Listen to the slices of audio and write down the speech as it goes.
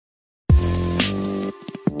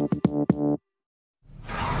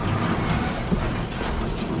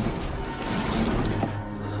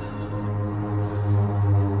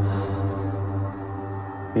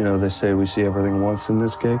You know, they say we see everything once in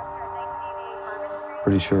this gig.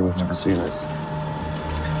 Pretty sure we've never seen this. I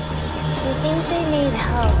think they need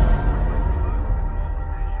help.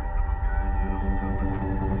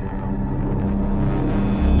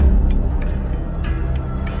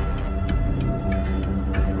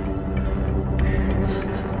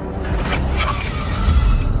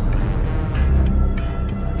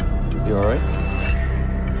 You all right?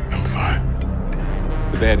 I'm fine.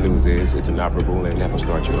 The bad news is it's inoperable and never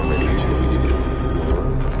start you on radiation.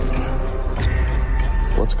 I'm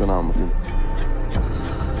fine. What's going on with you?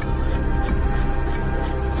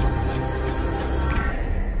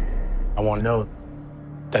 I want to know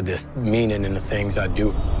that there's meaning in the things I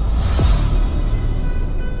do.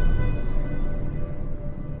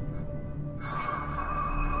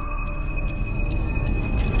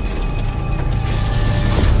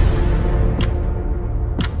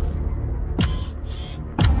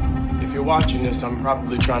 If you're watching this, I'm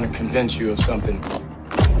probably trying to convince you of something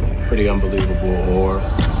pretty unbelievable, or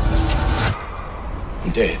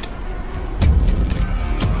I'm dead.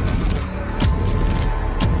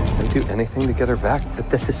 I'd do anything to get her back, but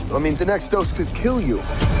this is, I mean, the next dose could kill you.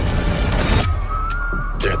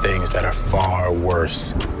 There are things that are far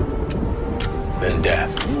worse than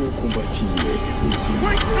death.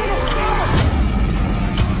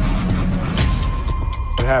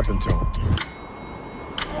 What happened to him?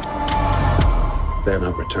 They're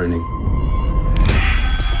not returning.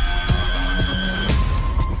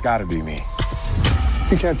 It's gotta be me.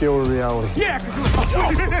 You can't deal with reality. Yeah, because it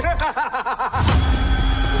was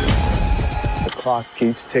The clock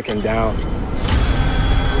keeps ticking down.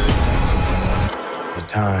 The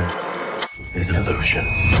time is an illusion.